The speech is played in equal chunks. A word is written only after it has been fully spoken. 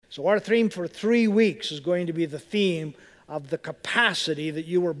So our theme for 3 weeks is going to be the theme of the capacity that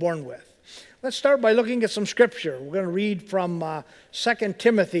you were born with. Let's start by looking at some scripture. We're going to read from 2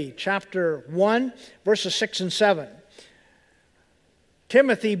 Timothy chapter 1, verses 6 and 7.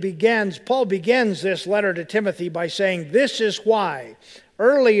 Paul begins this letter to Timothy by saying, "This is why."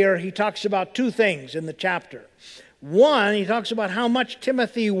 Earlier, he talks about two things in the chapter. One, he talks about how much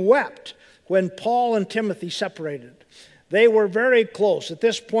Timothy wept when Paul and Timothy separated. They were very close. At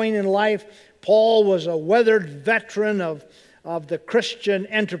this point in life, Paul was a weathered veteran of the Christian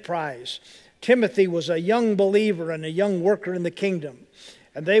enterprise. Timothy was a young believer and a young worker in the kingdom.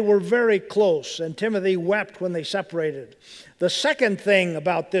 And they were very close, and Timothy wept when they separated. The second thing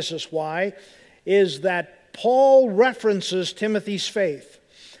about "This is why" is that Paul references Timothy's faith.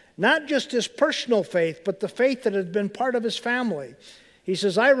 Not just his personal faith, but the faith that had been part of his family. He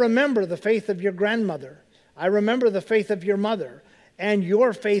says, "I remember the faith of your grandmother. I remember the faith of your mother, and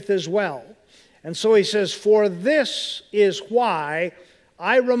your faith as well." And so he says, "For this is why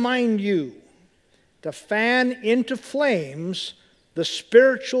I remind you to fan into flames the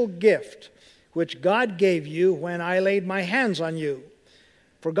spiritual gift which God gave you when I laid my hands on you.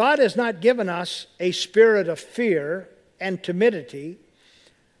 For God has not given us a spirit of fear and timidity,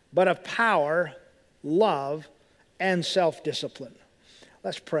 but of power, love, and self-discipline."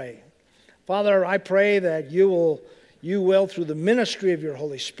 Let's pray. Father, I pray that you will, through the ministry of your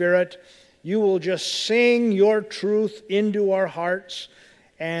Holy Spirit, you will just sing your truth into our hearts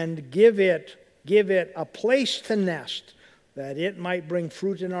and give it a place to nest, that it might bring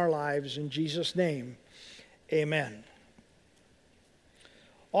fruit in our lives. In Jesus' name, amen.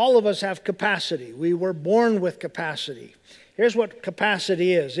 All of us have capacity. We were born with capacity. Here's what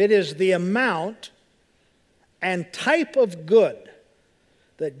capacity is. It is the amount and type of good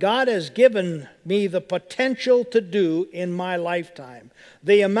that God has given me the potential to do in my lifetime.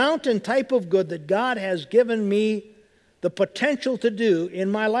 The amount and type of good that God has given me the potential to do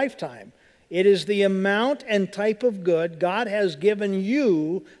in my lifetime. It is the amount and type of good God has given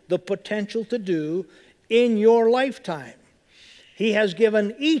you the potential to do in your lifetime. He has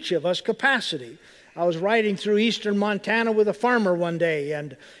given each of us capacity. I was riding through eastern Montana with a farmer one day,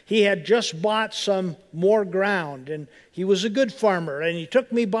 and he had just bought some more ground, and he was a good farmer, and he took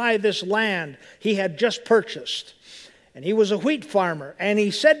me by this land he had just purchased. And he was a wheat farmer, and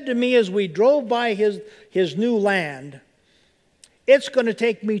he said to me as we drove by his new land, "It's going to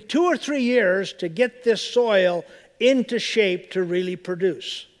take me 2 or 3 years to get this soil into shape to really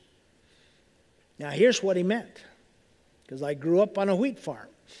produce." Now here's what he meant, because I grew up on a wheat farm,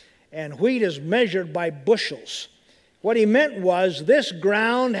 and wheat is measured by bushels. What he meant was this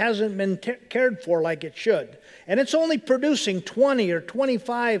ground hasn't been cared for like it should, and it's only producing 20 or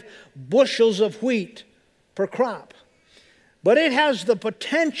 25 bushels of wheat per crop. But it has the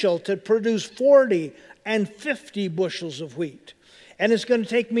potential to produce 40 and 50 bushels of wheat. And it's going to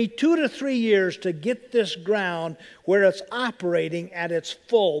take me 2 to 3 years to get this ground where it's operating at its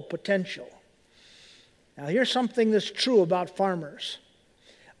full potential. Now here's something that's true about farmers.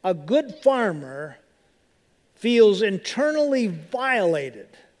 A good farmer feels internally violated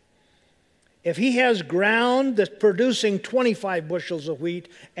if he has ground that's producing 25 bushels of wheat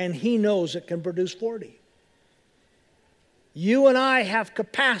and he knows it can produce 40. You and I have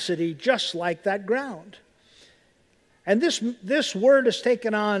capacity just like that ground. And this word has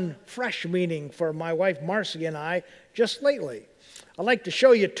taken on fresh meaning for my wife Marcy and I just lately. I'd like to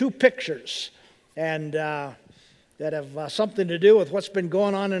show you 2 pictures and that have something to do with what's been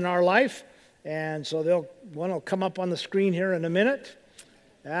going on in our life. And so one will come up on the screen here in a minute.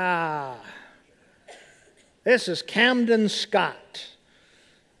 This is Camden Scott.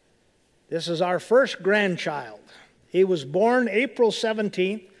 This is our first grandchild. He was born April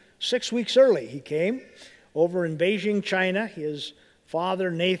 17th, 6 weeks early he came, over in Beijing, China. His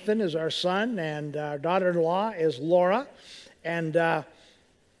father, Nathan, is our son, and our daughter-in-law is Laura. And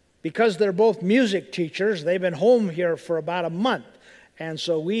because they're both music teachers, they've been home here for about a month. And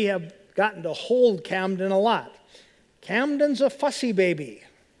so we have gotten to hold Camden a lot. Camden's a fussy baby,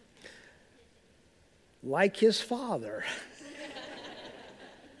 like his father.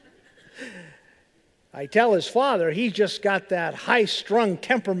 I tell his father he's just got that high-strung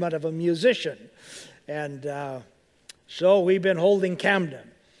temperament of a musician. And so we've been holding Camden.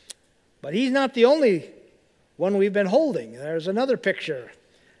 But he's not the only one we've been holding. There's another picture.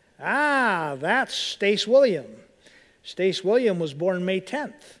 That's Stace William. Stace William was born May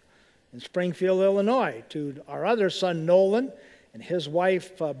 10th in Springfield, Illinois, to our other son, Nolan, and his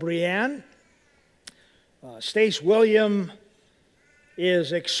wife, Brianne. Stace William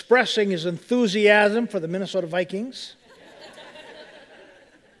is expressing his enthusiasm for the Minnesota Vikings.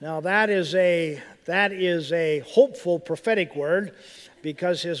 Now that is a hopeful prophetic word,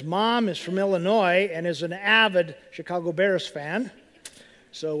 because his mom is from Illinois and is an avid Chicago Bears fan.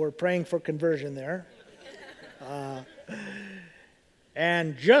 So we're praying for conversion there.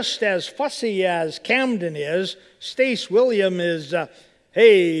 And just as fussy as Camden is, Stace William is,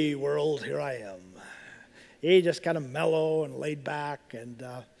 hey world, here I am. He just kind of mellow and laid back. And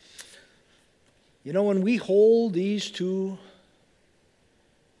when we hold these two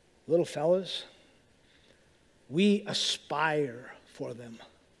little fellas, we aspire for them.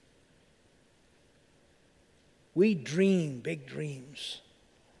 We dream big dreams.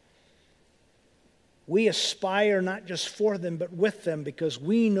 We aspire not just for them, but with them, because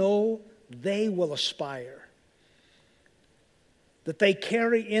we know they will aspire. That they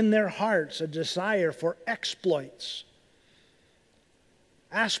carry in their hearts a desire for exploits,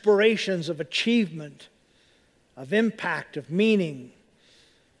 aspirations of achievement, of impact, of meaning.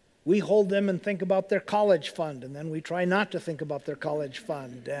 We hold them and think about their college fund, and then we try not to think about their college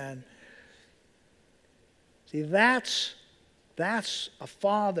fund. And see, that's a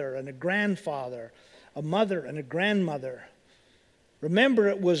father and a grandfather, a mother and a grandmother. Remember,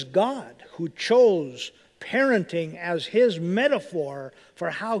 it was God who chose parenting as his metaphor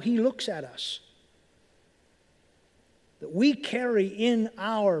for how he looks at us. That we carry in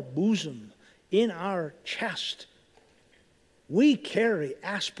our bosom, in our chest, we carry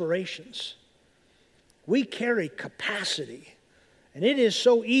aspirations. We carry capacity. And it is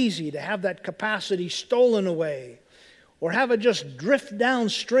so easy to have that capacity stolen away, or have it just drift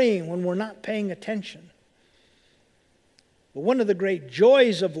downstream when we're not paying attention. But one of the great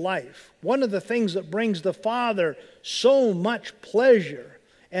joys of life, one of the things that brings the Father so much pleasure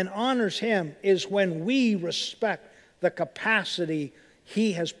and honors him, is when we respect the capacity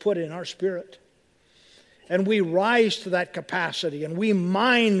he has put in our spirit. And we rise to that capacity, and we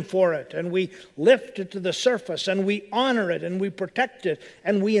mine for it, and we lift it to the surface, and we honor it, and we protect it,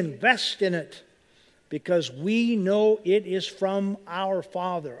 and we invest in it, because we know it is from our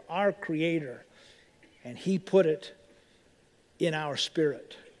Father, our Creator, and he put it in our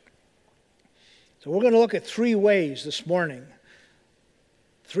spirit. So we're going to look at 3 ways this morning.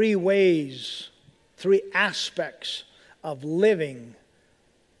 3 ways, 3 aspects of living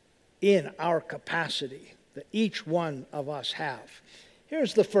in our capacity that each one of us have.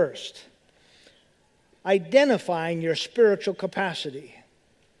 Here's the first: identifying your spiritual capacity.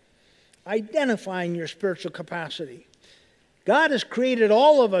 Identifying your spiritual capacity. God has created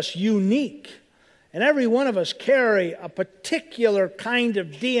all of us unique, and every one of us carry a particular kind of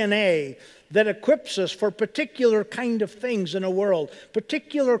DNA that equips us for particular kind of things in a world,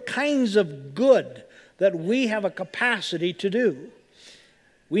 particular kinds of good that we have a capacity to do.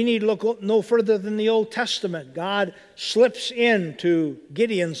 We need look no further than the Old Testament. God slips into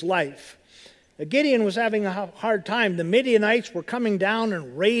Gideon's life. Gideon was having a hard time. The Midianites were coming down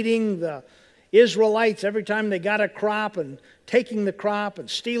and raiding the Israelites every time they got a crop, and taking the crop and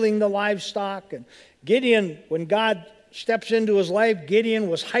stealing the livestock. And Gideon, when God steps into his life, Gideon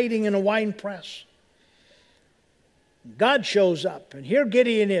was hiding in a wine press. God shows up, and here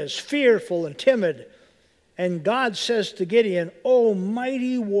Gideon is, fearful and timid. And God says to Gideon, "O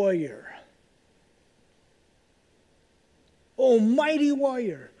mighty warrior." O mighty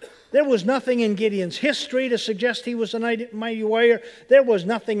warrior. There was nothing in Gideon's history to suggest he was a mighty warrior. There was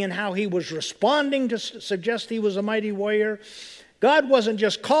nothing in how he was responding to suggest he was a mighty warrior. God wasn't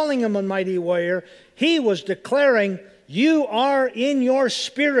just calling him a mighty warrior. He was declaring, you are in your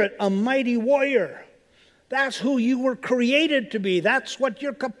spirit a mighty warrior. That's who you were created to be. That's what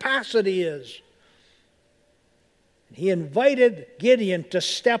your capacity is. He invited Gideon to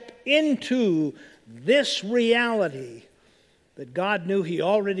step into this reality that God knew he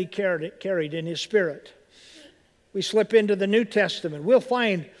already carried in his spirit. We slip into the New Testament. We'll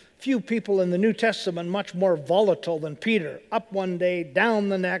find few people in the New Testament much more volatile than Peter. Up one day, down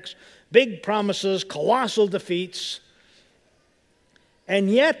the next, big promises, colossal defeats. And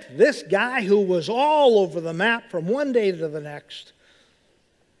yet, this guy who was all over the map from one day to the next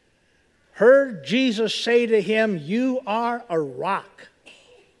heard Jesus say to him, "You are a rock."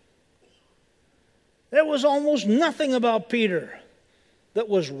 There was almost nothing about Peter that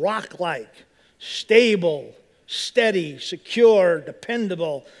was rock-like, stable, steady, secure,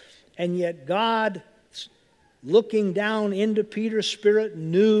 dependable. And yet God, looking down into Peter's spirit,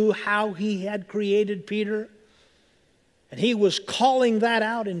 knew how he had created Peter. And he was calling that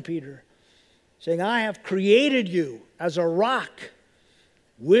out in Peter, saying, "I have created you as a rock.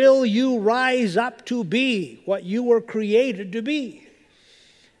 Will you rise up to be what you were created to be?"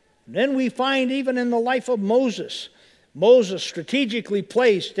 And then we find even in the life of Moses, Moses strategically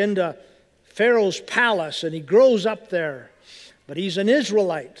placed into Pharaoh's palace, and he grows up there. But he's an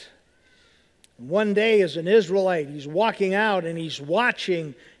Israelite. And one day as an Israelite, he's walking out and he's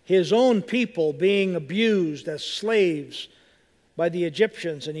watching his own people being abused as slaves by the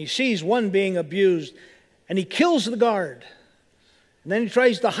Egyptians. And he sees one being abused, and he kills the guard. And then he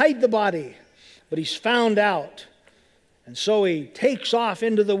tries to hide the body, but he's found out. And so he takes off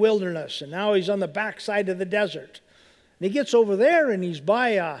into the wilderness, and now he's on the backside of the desert. And he gets over there, and he's by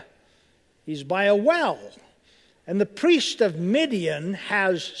a well. And the priest of Midian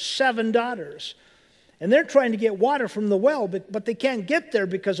has 7 daughters. And they're trying to get water from the well, but they can't get there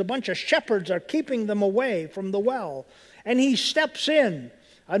because a bunch of shepherds are keeping them away from the well. And he steps in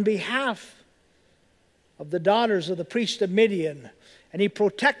on behalf of the daughters of the priest of Midian. And he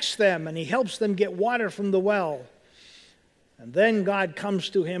protects them, and he helps them get water from the well. And then God comes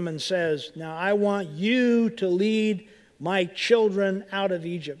to him and says, now I want you to lead my children out of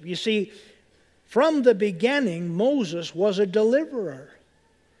Egypt. You see, from the beginning, Moses was a deliverer.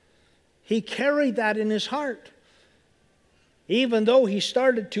 He carried that in his heart. Even though he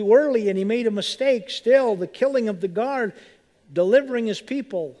started too early and he made a mistake, still the killing of the guard, delivering his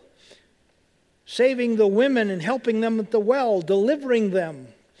people, saving the women and helping them at the well, delivering them.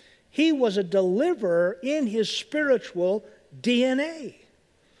 He was a deliverer in his spiritual DNA.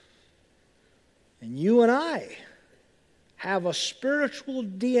 And you and I have a spiritual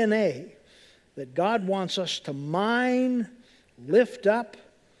DNA that God wants us to mine, lift up,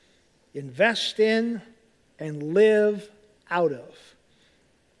 invest in, and live out of.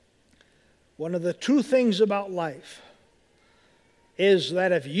 One of the true things about life is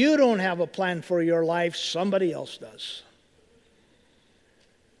that if you don't have a plan for your life, somebody else does.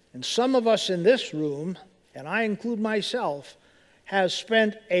 And some of us in this room, and I include myself, has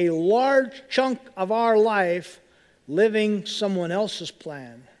spent a large chunk of our life living someone else's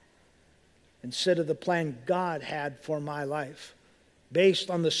plan instead of the plan God had for my life, based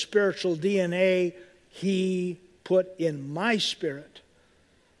on the spiritual DNA He put in my spirit.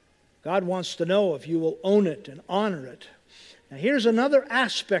 God wants to know if you will own it and honor it. Now here's another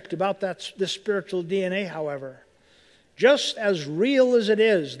aspect about this spiritual DNA, however. Just as real as it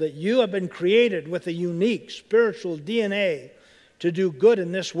is that you have been created with a unique spiritual DNA to do good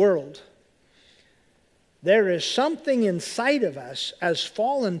in this world, there is something inside of us as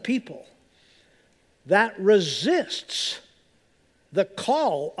fallen people that resists the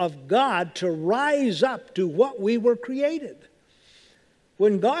call of God to rise up to what we were created.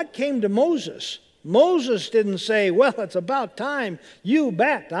 When God came to Moses, Moses didn't say, well, it's about time. You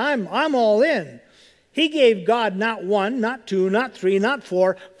bet. I'm all in. He gave God not 1, not 2, not 3, not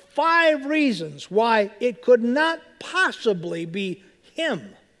 4, 5 reasons why it could not possibly be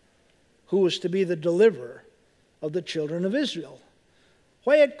him who was to be the deliverer of the children of Israel.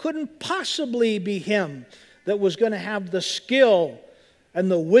 Why it couldn't possibly be him that was going to have the skill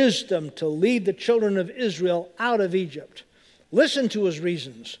and the wisdom to lead the children of Israel out of Egypt. Listen to his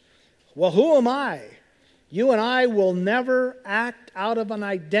reasons. Well, who am I? You and I will never act out of an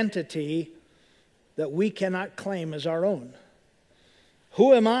identity that we cannot claim as our own.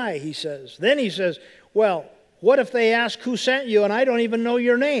 Who am I, he says. Then he says, well, what if they ask who sent you and I don't even know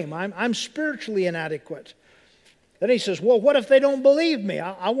your name? I'm spiritually inadequate. Then he says, well, what if they don't believe me?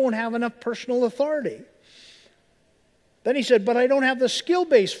 I won't have enough personal authority. Then he said, but I don't have the skill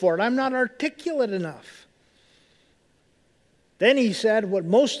base for it. I'm not articulate enough. Then he said what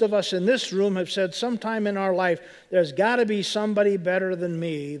most of us in this room have said sometime in our life, there's got to be somebody better than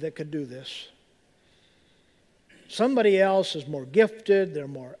me that could do this. Somebody else is more gifted, they're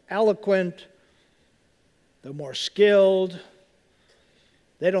more eloquent, they're more skilled.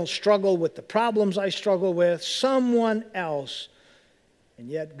 They don't struggle with the problems I struggle with. Someone else. And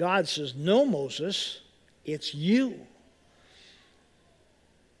yet God says, no, Moses, it's you.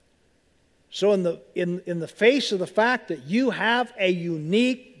 So in the face of the fact that you have a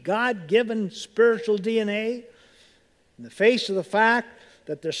unique God-given spiritual DNA, in the face of the fact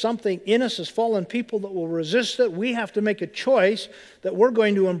that there's something in us as fallen people that will resist it, we have to make a choice that we're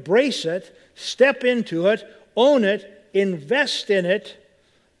going to embrace it, step into it, own it, invest in it,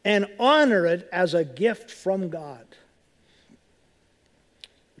 and honor it as a gift from God.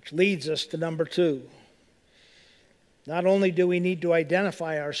 Which leads us to number 2. Not only do we need to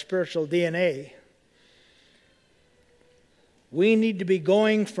identify our spiritual DNA, we need to be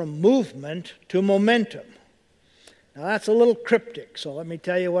going from movement to momentum. Now that's a little cryptic, so let me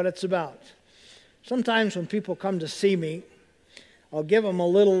tell you what it's about. Sometimes when people come to see me, I'll give them a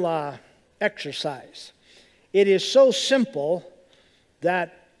little exercise. It is so simple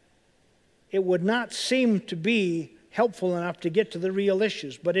that it would not seem to be helpful enough to get to the real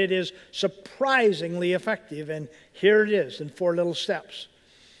issues, but it is surprisingly effective, and here it is in 4 little steps.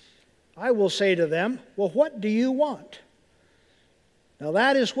 I will say to them, well, what do you want? Now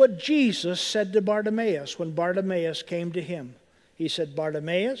that is what Jesus said to Bartimaeus when Bartimaeus came to him. He said,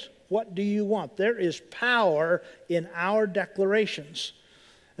 Bartimaeus, what do you want? There is power in our declarations.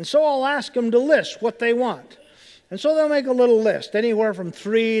 And so I'll ask them to list what they want. And so they'll make a little list, anywhere from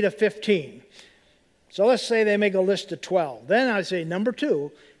 3 to 15. So let's say they make a list of 12. Then I say, number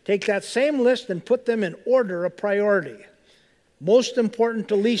 2, take that same list and put them in order of priority. Most important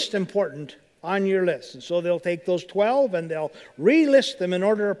to least important on your list. And so they'll take those 12 and they'll relist them in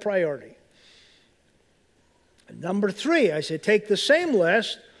order of priority. And number 3, I say, take the same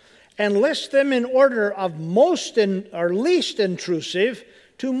list and list them in order of least intrusive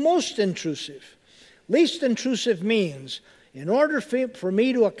to most intrusive. Least intrusive means, in order for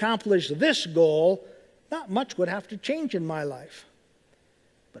me to accomplish this goal, not much would have to change in my life.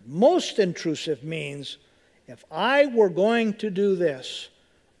 But most intrusive means, if I were going to do this,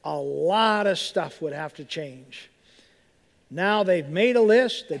 a lot of stuff would have to change. Now they've made a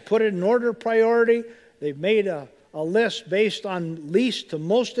list, they put it in order of priority, they've made a list based on least to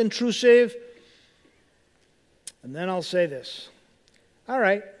most intrusive, and then I'll say this. All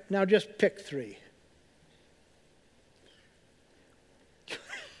right, now just pick 3.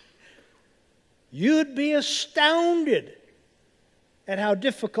 You'd be astounded at how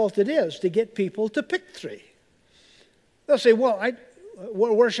difficult it is to get people to pick 3. They'll say, well,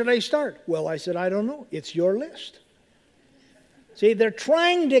 where should I start? Well, I said, I don't know. It's your list. See, they're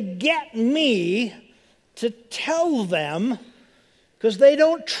trying to get me to tell them because they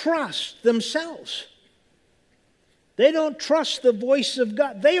don't trust themselves. They don't trust the voice of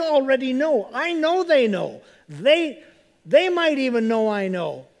God. They already know. I know they know. They might even know I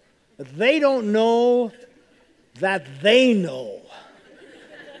know. But they don't know that they know.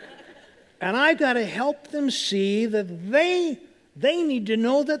 And I've got to help them see that they need to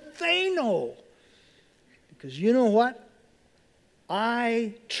know that they know. Because you know what?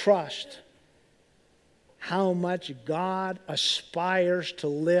 I trust how much God aspires to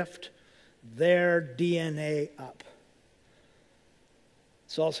lift their DNA up.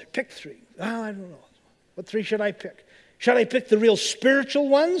 So I'll say, pick 3. Oh, I don't know. What 3 should I pick? Should I pick the real spiritual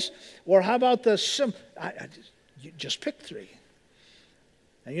ones? Or how about just pick 3.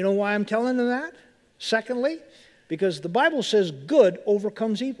 And you know why I'm telling them that? Secondly, because the Bible says good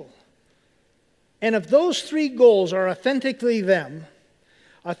overcomes evil. And if those 3 goals are authentically them,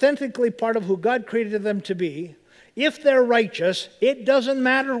 authentically part of who God created them to be, if they're righteous, it doesn't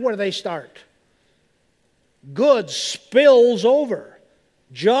matter where they start. Good spills over.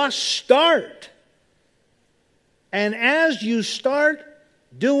 Just start. And as you start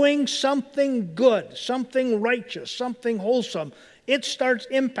doing something good, something righteous, something wholesome, it starts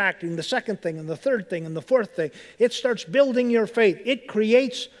impacting the second thing and the third thing and the fourth thing. It starts building your faith. It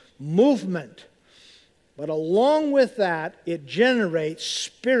creates movement. But along with that, it generates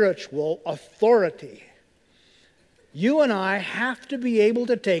spiritual authority. You and I have to be able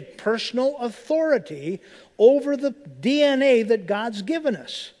to take personal authority over the DNA that God's given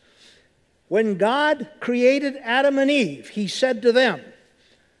us. When God created Adam and Eve, He said to them,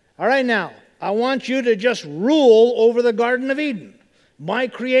 all right now, I want you to just rule over the Garden of Eden, my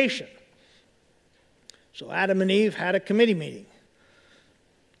creation. So Adam and Eve had a committee meeting.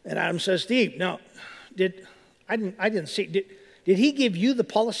 And Adam says to Eve, now, I didn't see, did He give you the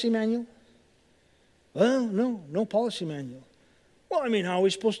policy manual? Well, no policy manual. Well, I mean, how are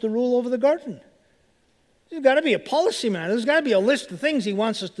we supposed to rule over the garden? There's got to be a policy manual. There's got to be a list of things He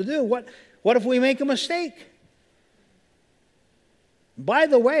wants us to do. What if we make a mistake? By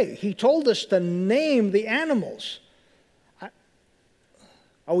the way, He told us to name the animals.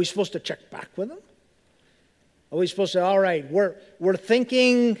 Are we supposed to check back with them? Are we supposed to say, all right, we're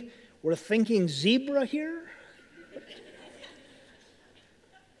thinking zebra here?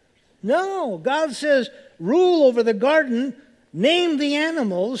 No, God says, rule over the garden, name the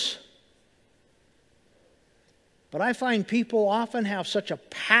animals. But I find people often have such a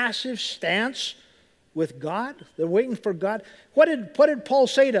passive stance with God. They're waiting for God. What did Paul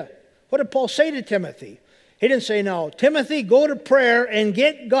say to Timothy? He didn't say, no, Timothy, go to prayer and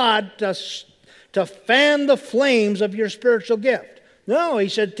get God to fan the flames of your spiritual gift. No, he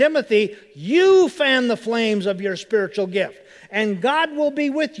said, Timothy, you fan the flames of your spiritual gift, and God will be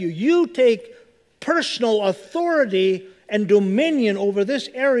with you. You take personal authority and dominion over this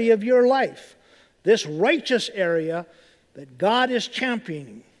area of your life, this righteous area that God is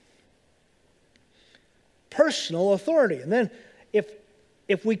championing. Personal authority. And then if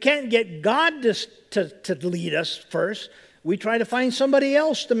if we can't get God to lead us first, we try to find somebody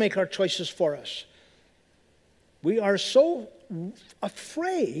else to make our choices for us. We are so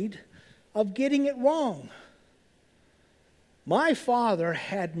afraid of getting it wrong. My father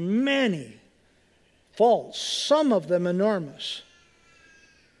had many faults, some of them enormous.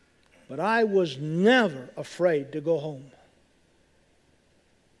 But I was never afraid to go home.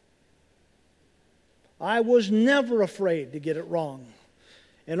 I was never afraid to get it wrong.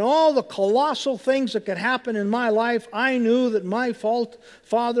 And all the colossal things that could happen in my life, I knew that my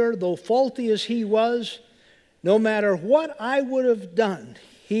father, though faulty as he was, no matter what I would have done,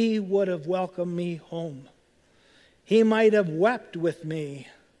 he would have welcomed me home. He might have wept with me,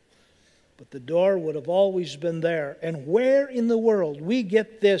 but the door would have always been there. And where in the world we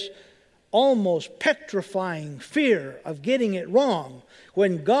get this almost petrifying fear of getting it wrong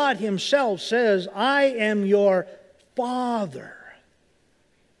when God himself says, I am your Father?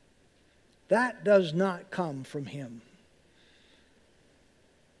 That does not come from him.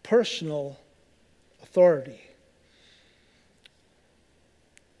 Personal authority.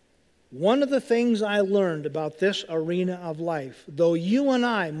 One of the things I learned about this arena of life, though you and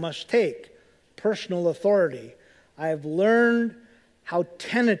I must take personal authority, I have learned how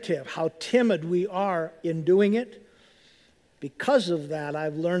tentative, how timid we are in doing it. Because of that,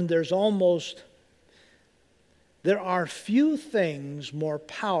 I've learned there are few things more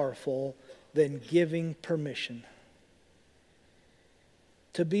powerful than giving permission.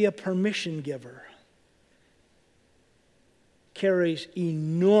 To be a permission giver carries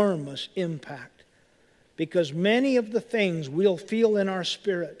enormous impact, because many of the things we'll feel in our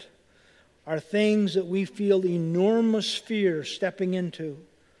spirit are things that we feel enormous fear stepping into.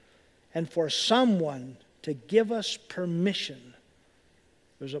 And for someone to give us permission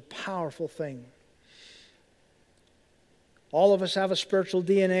is a powerful thing. All of us have a spiritual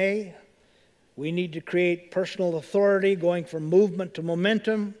DNA. We need to create personal authority, going from movement to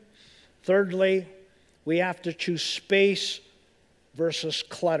momentum. Thirdly, we have to choose space versus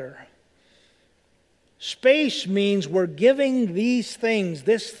clutter. Space means we're giving these things,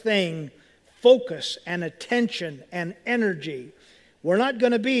 this thing, focus and attention and energy. We're not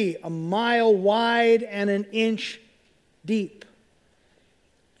going to be a mile wide and an inch deep.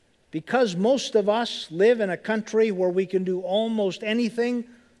 Because most of us live in a country where we can do almost anything,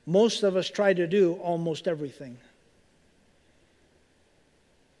 most of us try to do almost everything.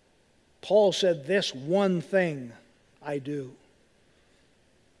 Paul said, this one thing I do.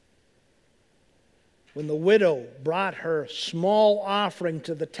 When the widow brought her small offering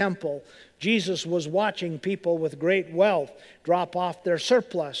to the temple, Jesus was watching people with great wealth drop off their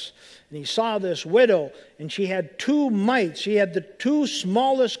surplus. And he saw this widow, and she had 2 mites. She had the 2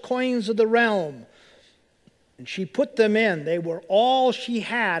 smallest coins of the realm. And she put them in. They were all she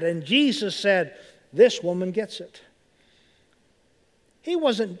had. And Jesus said, this woman gets it. He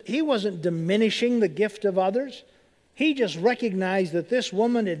wasn't diminishing the gift of others. He just recognized that this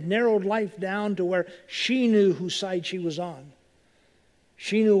woman had narrowed life down to where she knew whose side she was on.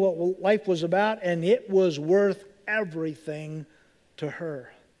 She knew what life was about, and it was worth everything to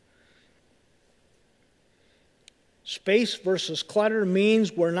her. Space versus clutter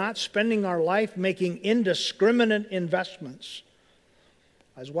means we're not spending our life making indiscriminate investments.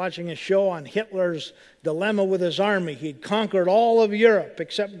 I was watching a show on Hitler's dilemma with his army. He'd conquered all of Europe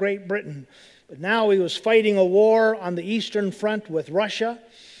except Great Britain. But now he was fighting a war on the Eastern Front with Russia.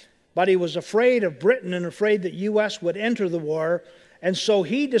 But he was afraid of Britain and afraid that U.S. would enter the war. And so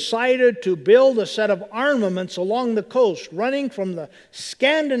he decided to build a set of armaments along the coast, running from the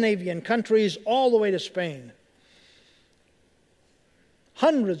Scandinavian countries all the way to Spain.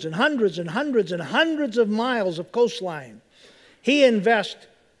 Hundreds and hundreds and hundreds and hundreds of miles of coastline. He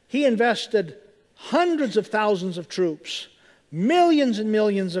invested hundreds of thousands of troops, millions and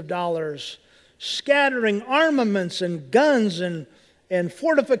millions of dollars, scattering armaments and guns and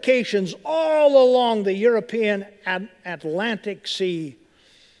fortifications all along the European Atlantic Sea.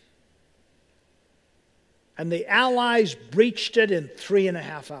 And the Allies breached it in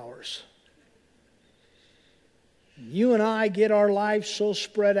 3.5 hours. You and I get our lives so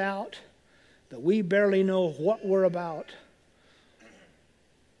spread out that we barely know what we're about.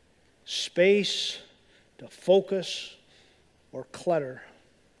 Space to focus or clutter.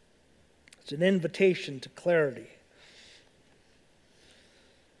 It's an invitation to clarity.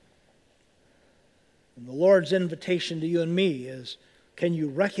 And the Lord's invitation to you and me is, can you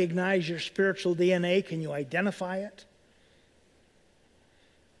recognize your spiritual DNA? Can you identify it?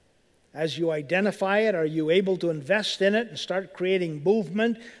 As you identify it, are you able to invest in it and start creating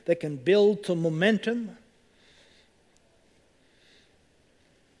movement that can build to momentum?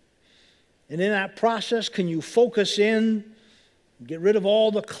 And in that process, can you focus in, get rid of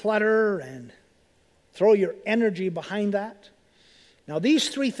all the clutter, and throw your energy behind that? Now, these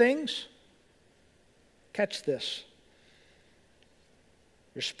three things, catch this.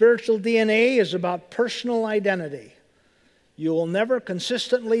 Your spiritual DNA is about personal identity. You will never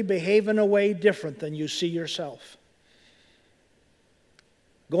consistently behave in a way different than you see yourself.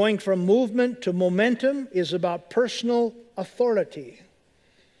 Going from movement to momentum is about personal authority.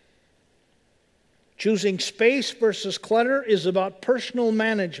 Choosing space versus clutter is about personal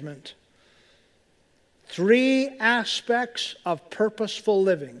management. Three aspects of purposeful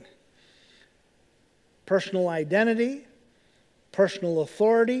living: personal identity, personal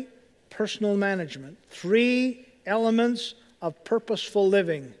authority, personal management. Three elements of purposeful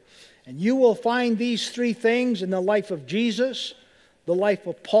living. And you will find these three things in the life of Jesus, the life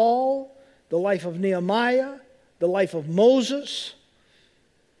of Paul, the life of Nehemiah, the life of Moses.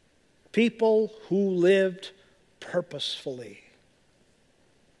 People who lived purposefully.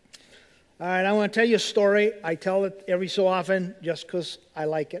 All right, I want to tell you a story. I tell it every so often just because I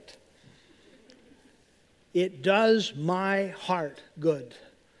like it. It does my heart good.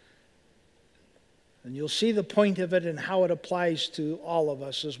 And you'll see the point of it and how it applies to all of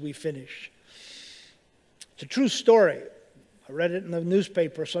us as we finish. It's a true story. I read it in the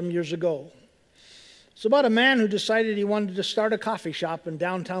newspaper some years ago. It's about a man who decided he wanted to start a coffee shop in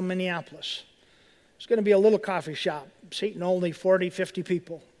downtown Minneapolis. It's going to be a little coffee shop, seating only 40, 50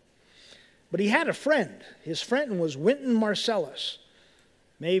 people. But he had a friend. His friend was Wynton Marsalis,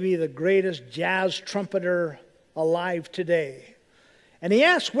 maybe the greatest jazz trumpeter alive today. And he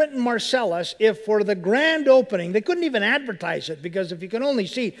asked Wynton Marsalis if for the grand opening, they couldn't even advertise it, because if you can only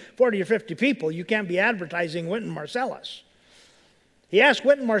seat 40 or 50 people, you can't be advertising Wynton Marsalis. He asked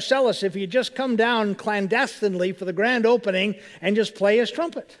Wynton Marsalis if he'd just come down clandestinely for the grand opening and just play his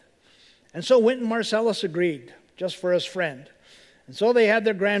trumpet. And so Wynton Marsalis agreed, just for his friend. And so they had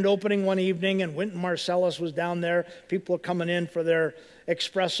their grand opening one evening, and Wynton Marsalis was down there. People were coming in for their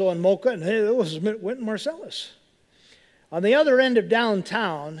espresso and mocha, and hey, it was Wynton Marsalis. On the other end of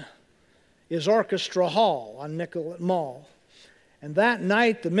downtown is Orchestra Hall on Nicollet Mall. And that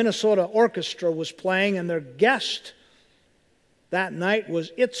night, the Minnesota Orchestra was playing, and their guest that night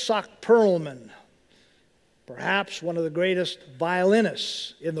was Itzhak Perlman, perhaps one of the greatest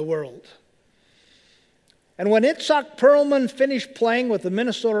violinists in the world. And when Itzhak Perlman finished playing with the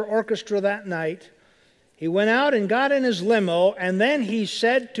Minnesota Orchestra that night, he went out and got in his limo, and then he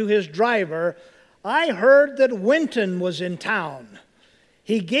said to his driver, "I heard that Wynton was in town."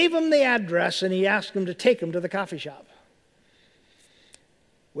 He gave him the address, and he asked him to take him to the coffee shop.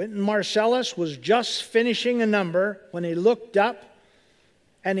 Wynton Marsalis was just finishing a number when he looked up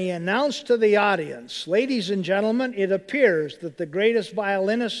and he announced to the audience, "Ladies and gentlemen, it appears that the greatest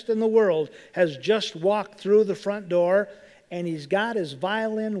violinist in the world has just walked through the front door, and he's got his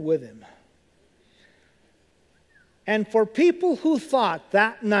violin with him." And for people who thought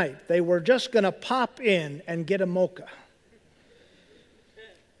that night they were just going to pop in and get a mocha,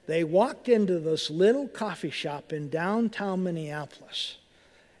 they walked into this little coffee shop in downtown Minneapolis,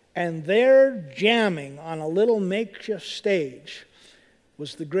 and there jamming on a little makeshift stage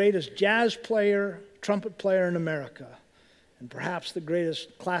was the greatest jazz player, trumpet player in America, and perhaps the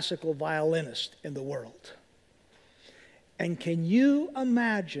greatest classical violinist in the world. And can you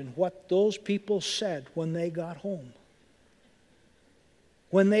imagine what those people said when they got home?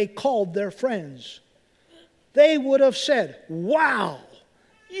 When they called their friends, they would have said, "Wow,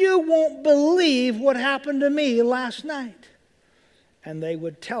 you won't believe what happened to me last night." And they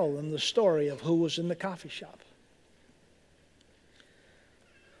would tell them the story of who was in the coffee shop.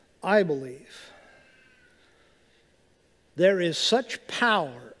 I believe there is such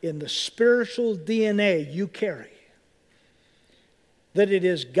power in the spiritual DNA you carry that it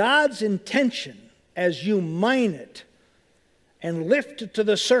is God's intention as you mine it and lift it to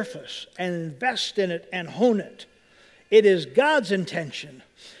the surface and invest in it and hone it. It is God's intention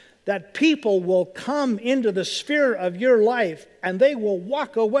that people will come into the sphere of your life and they will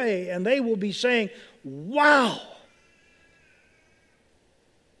walk away and they will be saying, "Wow,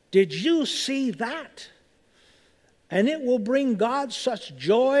 did you see that?" And it will bring God such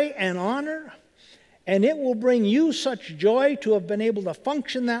joy and honor, and it will bring you such joy to have been able to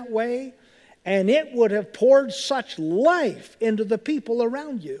function that way, and it would have poured such life into the people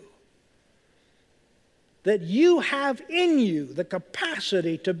around you that you have in you the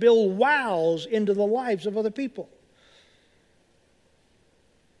capacity to build wows into the lives of other people.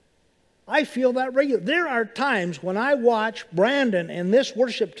 I feel that regularly. There are times when I watch Brandon and this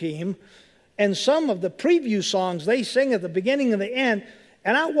worship team and some of the preview songs they sing at the beginning and the end,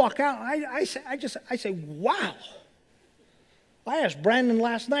 And I walk out, I say, wow. I asked Brandon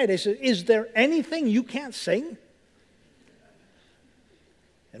last night, I said, is there anything you can't sing?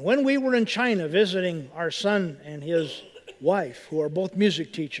 And when we were in China visiting our son and his wife, who are both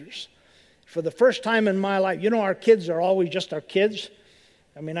music teachers, for the first time in my life, our kids are always just our kids.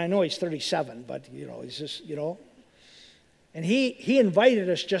 I mean, I know he's 37, but, he's just, And he invited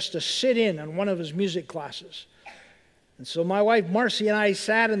us just to sit in on one of his music classes. And so my wife Marcy and I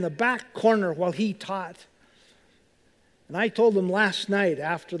sat in the back corner while he taught. And I told him last night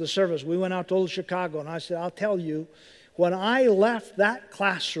after the service, we went out to Old Chicago, and I said, I'll tell you, when I left that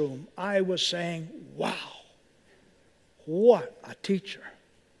classroom, I was saying, wow, what a teacher.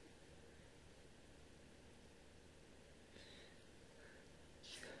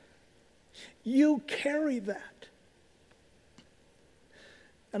 You carry that.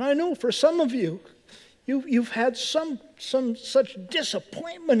 And I know for some of you, you've had some such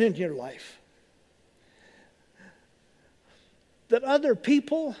disappointment in your life that other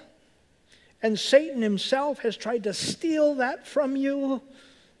people and Satan himself has tried to steal that from you,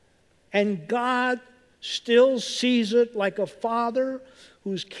 and God still sees it like a father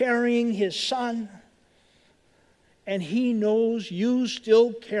who's carrying his son, and he knows you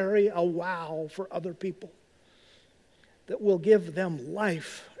still carry a wow for other people that will give them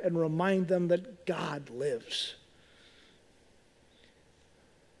life and remind them that God lives.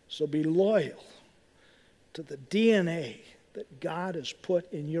 So be loyal to the DNA that God has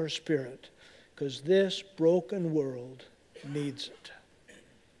put in your spirit, because this broken world needs it.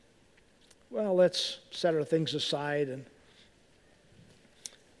 Well, let's set our things aside and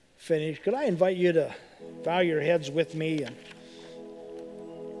finish. Could I invite you to bow your heads with me and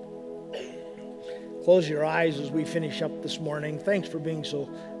close your eyes as we finish up this morning. Thanks for being so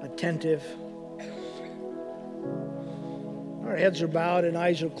attentive. Our heads are bowed and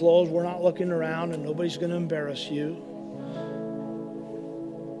eyes are closed. We're not looking around, and nobody's going to embarrass you.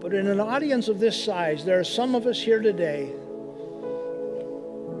 But in an audience of this size, there are some of us here today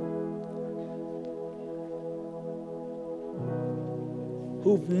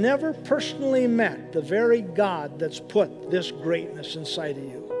who've never personally met the very God that's put this greatness inside of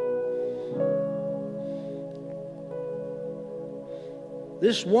you.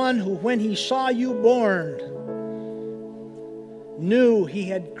 This one who, when he saw you born, knew he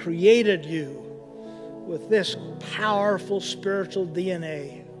had created you with this powerful spiritual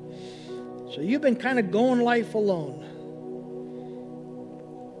DNA. So you've been kind of going life alone.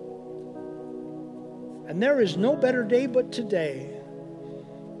 And there is no better day but today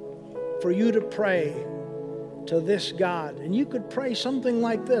for you to pray to this God. And you could pray something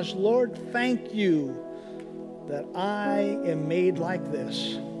like this: Lord, thank you that I am made like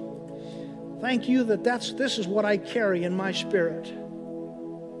this. Thank you that this is what I carry in my spirit.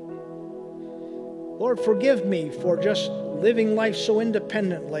 Lord, forgive me for just living life so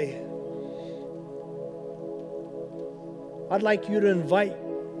independently. I'd like to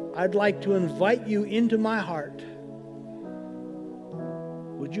invite you into my heart.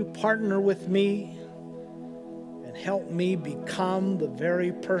 Would you partner with me and help me become the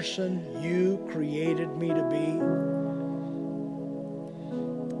very person you created me to be?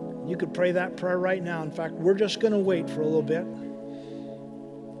 You could pray that prayer right now. In fact, we're just going to wait for a little bit.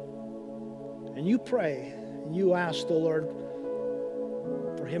 And you pray, and you ask the Lord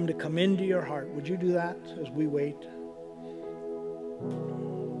for him to come into your heart. Would you do that as we wait?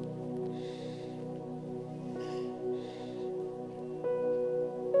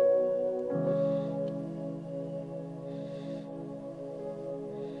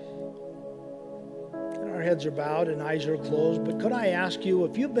 Heads are bowed and eyes are closed, but could I ask you,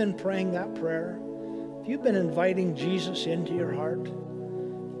 if you've been praying that prayer, if you've been inviting Jesus into your heart,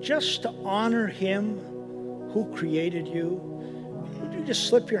 just to honor him who created you, would you just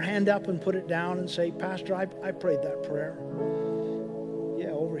slip your hand up and put it down and say, Pastor, I prayed that prayer. Yeah,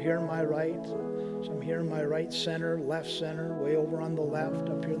 over here on my right, some here in my right center, left center, way over on the left,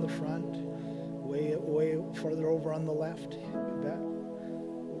 up here in the front, way further over on the left, you bet.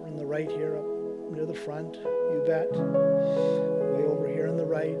 Over on the right here, up near the front, you bet. Way over here on the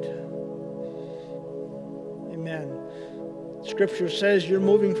right. Amen. Scripture says you're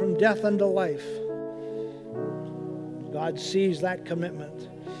moving from death unto life. God sees that commitment.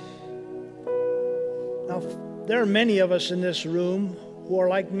 Now, there are many of us in this room who are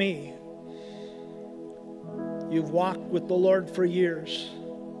like me. You've walked with the Lord for years.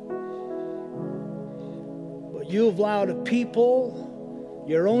 But you've allowed people,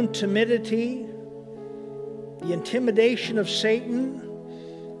 your own timidity, the intimidation of Satan,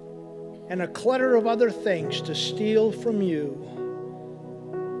 and a clutter of other things to steal from you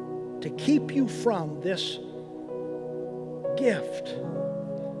to keep you from this gift,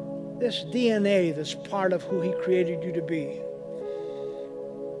 this DNA that's part of who He created you to be.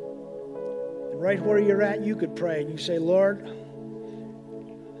 And right where you're at, you could pray and you say, Lord,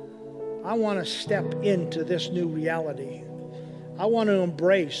 I want to step into this new reality. I want to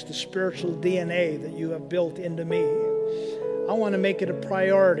embrace the spiritual DNA that you have built into me. I want to make it a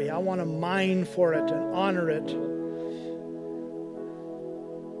priority. I want to mine for it and honor it.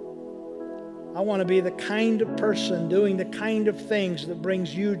 I want to be the kind of person doing the kind of things that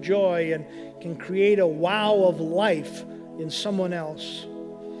brings you joy and can create a wow of life in someone else.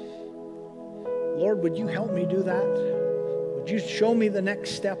 Lord, would you help me do that? Would you show me the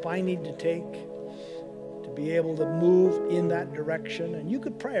next step I need to take to be able to move in that direction? And you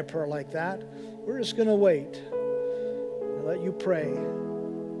could pray a prayer like that. We're just going to wait and let you pray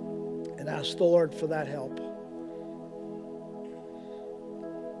and ask the Lord for that help.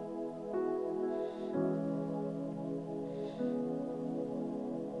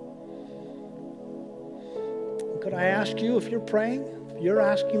 Could I ask you, if you're praying, if you're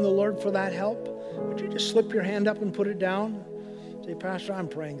asking the Lord for that help, would you just slip your hand up and put it down? Say, Pastor, I'm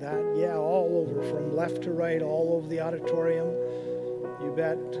praying that. Yeah, all over, from left to right, all over the auditorium. You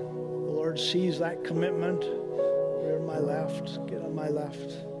bet. The Lord sees that commitment. You're on my left. Get on my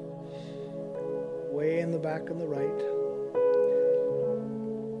left. Way in the back on the right.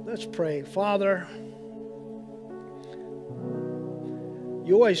 Let's pray. Father,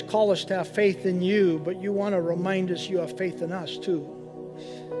 you always call us to have faith in you, but you want to remind us you have faith in us too.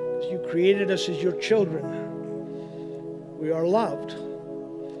 Because you created us as your children. We are loved.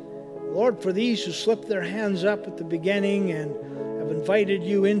 Lord, for these who slipped their hands up at the beginning and have invited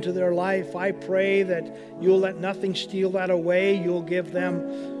you into their life, I pray that you'll let nothing steal that away. You'll give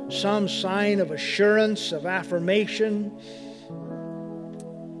them some sign of assurance, of affirmation,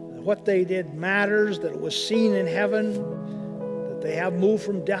 that what they did matters, that it was seen in heaven, they have moved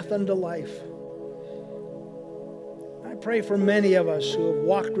from death unto life. I pray for many of us who have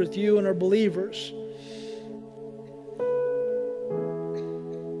walked with you and are believers,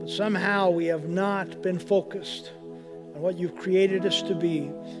 but somehow we have not been focused on what you've created us to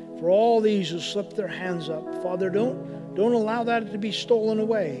be. For all these who slip their hands up, Father, don't allow that to be stolen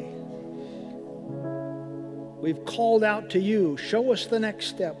away. We've called out to you. Show us the next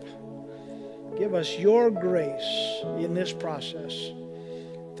step. Give us your grace in this process.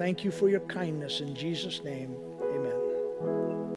 Thank you for your kindness in Jesus' name.